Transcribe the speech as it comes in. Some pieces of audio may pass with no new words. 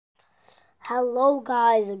Hello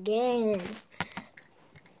guys again.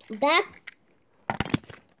 Back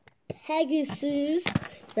Pegasus.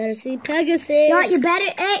 Better see Pegasus. You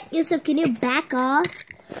better. Hey, Yusuf, can you back off?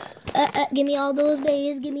 Give me all those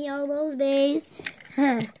bays. Give me all those bays.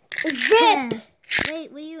 Zip.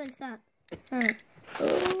 Wait, what are you doing? Stop. Let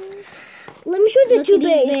me show you the two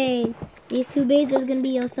bays. These two bays are gonna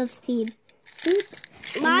be Yusuf's team.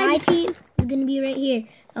 My team is gonna be right here.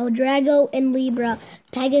 Drago and Libra,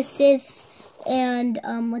 Pegasus, and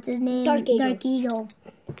what's his name? Dark Eagle. Dark Eagle.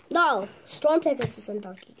 No, Storm Pegasus and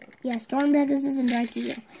Dark Eagle. Yeah, Storm Pegasus and Dark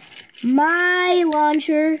Eagle. My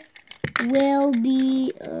launcher will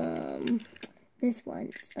be this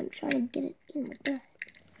one. So I'm trying to get it in. What the heck?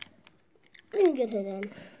 Let me get it in.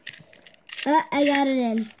 I got it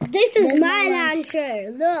in. This is my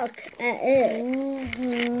launcher. Look at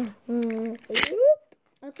it.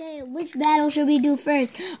 Okay, which battle should we do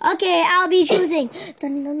first? Okay, I'll be choosing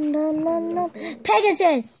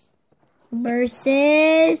Pegasus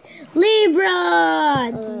versus Libra.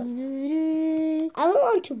 I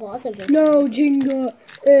want to boss of this. No, Jenga,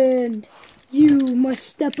 and you must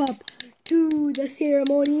step up to the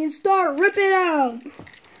ceremony and start ripping out.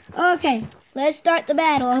 Okay, let's start the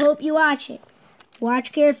battle. I hope you watch it.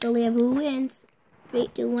 Watch carefully of who wins. 3,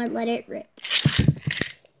 2, 1, let it rip.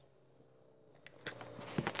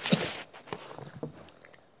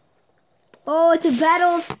 Oh, it's a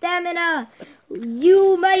battle of stamina.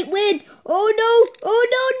 You might win. Oh no! Oh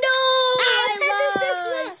no!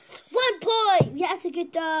 I lost. 1 point. We have to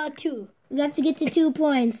get 2. We have to get to 2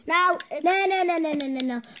 points. Now it's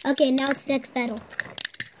No. Okay, now it's next battle.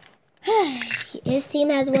 His team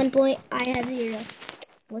has 1 point. I have 0.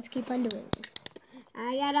 Let's keep on doing this.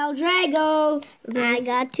 I got Drago. I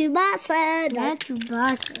got Tsubasa.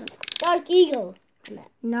 Dark Eagle.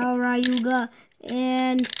 Now Ryuga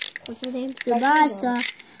and what's his name? Tsubasa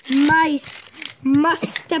must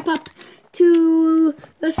step up to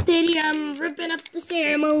the stadium, ripping up the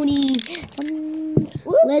ceremony.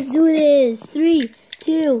 Let's do this. 3,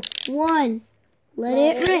 2, 1. Let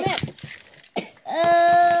it rip.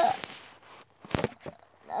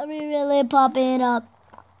 Are we really popping up?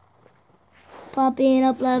 Popping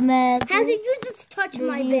up like mad. How did you just touch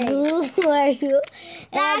my base? Who are you?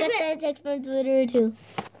 And I got that text from Twitter too.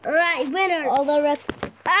 Alright, winner. All the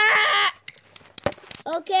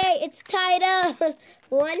Okay, it's tied up.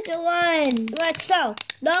 1-1. Right, so.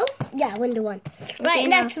 No? Yeah, 1-1. Right,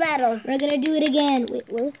 now, next battle. We're going to do it again. Wait,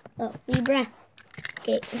 where's... Oh, Libra.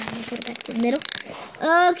 Okay, now I'm going to put it back to the middle.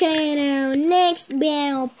 Okay, now, next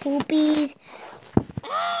battle, poopies.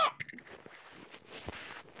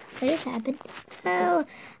 What just happened? Oh,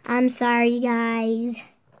 I'm sorry, guys.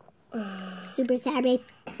 Super sorry.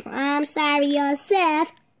 I'm sorry,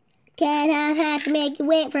 Yosef. Can't have to make you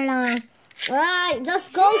wait for long. Alright,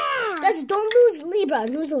 just go. Just don't lose Libra.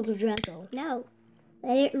 Lose Drago. No.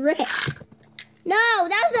 Let it rip. No,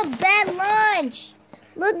 that was a bad launch.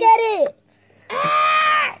 Look at it.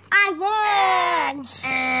 I won.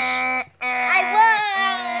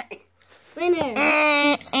 I won. Winner.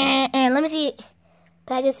 Let me see.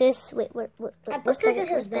 Pegasus. Wait, where's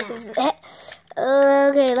Pegasus? Pegasus?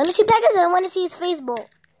 Okay, let me see Pegasus. I want to see his face bolt.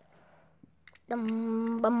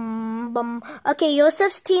 Okay,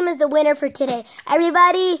 Yosef's team is the winner for today.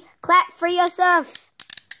 Everybody, clap for Yosef.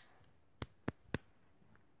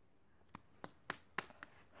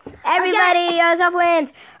 Everybody, Yosef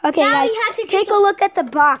wins. Okay, now guys, take a look at the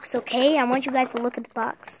box, okay? I want you guys to look at the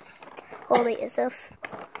box. Hold it, Yosef.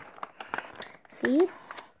 See?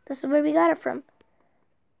 This is where we got it from.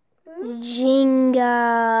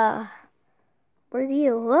 Jenga. Where's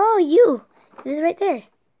you? Oh, you. This is right there.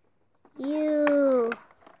 You.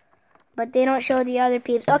 But they don't show the other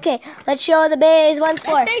peeps. Okay, let's show the bays once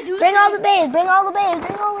more. Bring all the bays. Bring all the bays.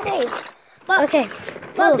 Bring all the bays. Okay.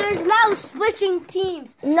 But there's now switching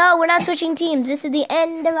teams. No, we're not switching teams. This is the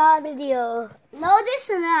end of our video. No, this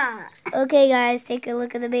is not. Okay, guys, take a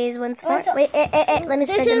look at the bays once more. Wait, let me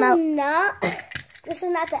spread them out. This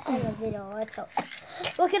is not the end of the video. It's okay.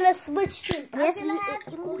 We're gonna switch teams. Yes,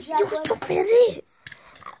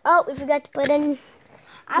 Oh, we forgot to put in.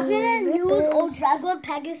 I'm gonna use Old Dragon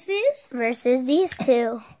Pegasus versus these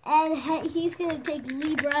two, and he's gonna take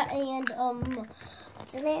Libra and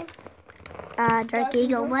what's his name? Dark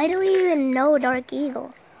Eagle. Why do we even know Dark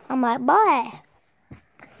Eagle? Oh my boy.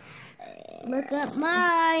 Look up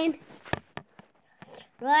mine.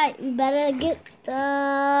 Right, we better get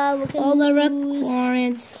all the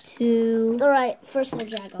requirements to. All right, first Old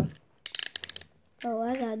Dragon. Oh,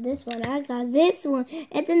 I got this one. I got this one.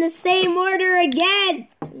 It's in the same order again.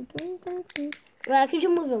 Right, could you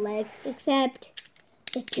move your leg? Except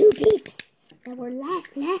the 2 peeps that were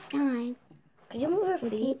last time. Could you move your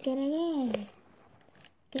feet? Take it again.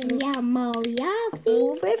 Can y'all move your feet?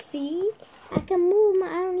 Move your feet. I can move my.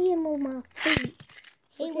 I don't need to move my feet.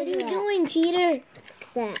 Hey, what are you doing, cheater?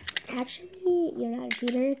 What's that? Actually, you're not a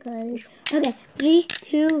cheater, cause. Okay, 3,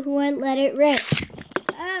 2, 1. Let it rip.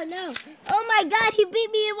 Oh no! Oh my God! He beat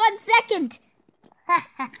me in 1 second.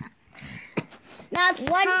 Now it's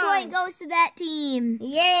 1 point goes to that team.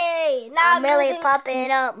 Yay! Now I'm really popping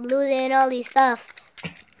up, losing all these stuff.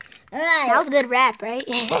 Alright. That was a good rap, right?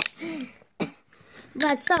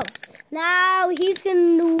 But so now he's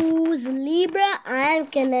gonna lose Libra. I'm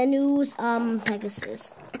gonna lose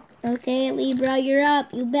Pegasus. Okay, Libra, you're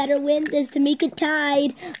up. You better win this to make it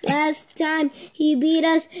tied. Last time he beat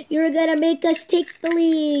us, you're gonna make us take the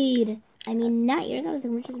lead. I mean, not you're gonna just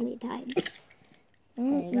make it tied.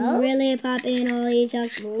 Really popping all these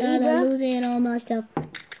stuff. Losing all my stuff.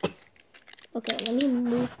 Okay, let me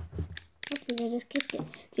move. Oops, I just kicked it.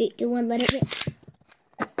 3, 2, 1, let it rip.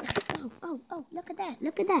 Oh, look at that.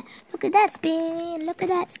 Look at that. Look at that spin. Look at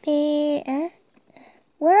that spin.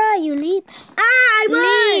 Where are you, Leap? I won!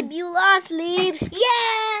 Leap, you lost, Leap.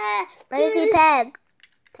 Yeah! Let me see Peg.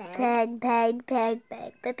 Peg. Peg.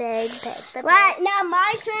 Right, now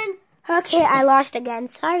my turn. Okay, I lost again.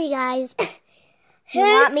 Sorry, guys. You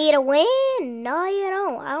want me to win? No, you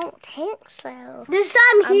don't. I don't think so. This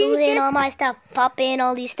time I'm losing all my stuff. Pop in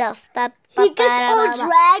all these stuff. He gets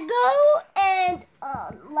Drago and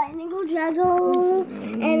Lightning Drago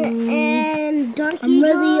and Donkey I'm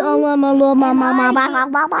really all on my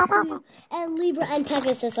and Libra and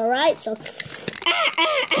Pegasus, alright? So,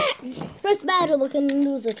 first battle, we can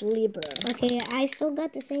lose with Libra. Okay, I still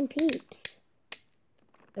got the same peeps.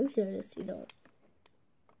 I'm serious, you don't.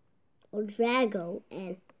 Or Drago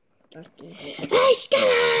and Donkey.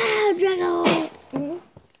 Drago!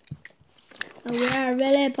 We're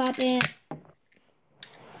really popping.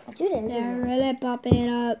 They're really popping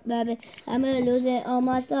up, baby. I'm gonna lose it all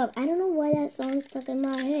my stuff. I don't know why that song stuck in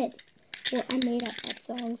my head. Well, I made up that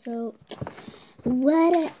song, so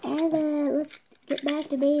whatever. Let's get back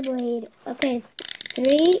to Beyblade. Okay,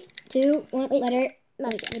 3, 2, 1. Let it.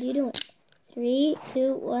 What are you doing? 3,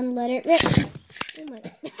 2, 1. Let it rip. Oh my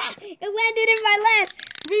God! It landed in my lap.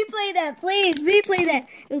 Replay that, please. Replay that.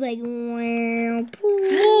 It was like wow.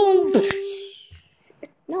 Boom.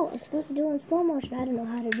 No, it's supposed to do it in slow motion. I don't know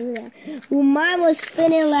how to do that. Well, mine was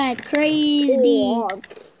spinning like crazy.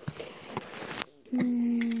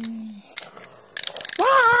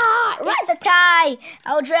 What's the tie?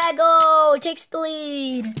 El Drago takes the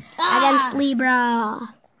lead against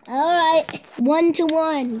Libra. Alright,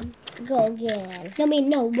 1-1. go again.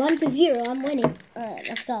 No, 1-0. I'm winning. Alright,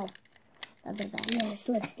 let's go. Yes,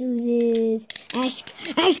 let's do this. Ash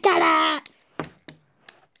got it.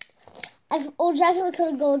 Old Drago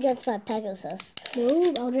could go against my Pegasus.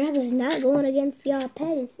 No, Old Drago's not going against your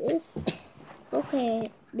Pegasus. Okay,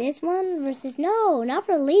 this one versus not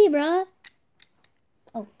for Libra.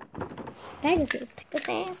 Oh, Pegasus.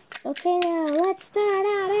 Okay, now let's start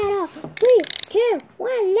out battle. 3, 2,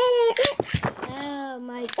 1, let it rip. Oh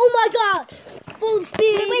my God! Full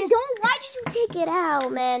speed. Wait, don't. Why did you take it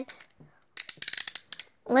out, man?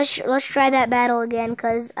 Let's try that battle again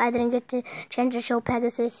because I didn't get to chance to show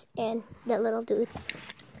Pegasus and that little dude.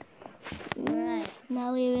 Alright.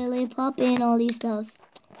 Now we really pop in all these stuff.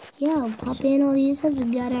 Yeah, pop in all these stuff.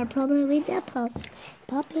 We got our problem with that pop.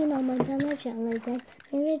 Pop in on my time challenge. Time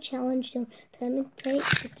to challenge to time to take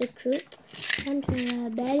the recruit. Time to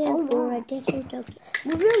bag and for attention to.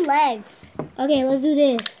 Move your legs. Okay, let's do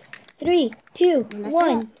this. 3, 2,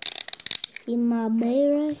 1. See my bay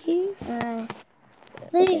right here?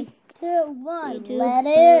 3, 2, 1. Let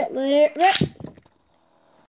it rip.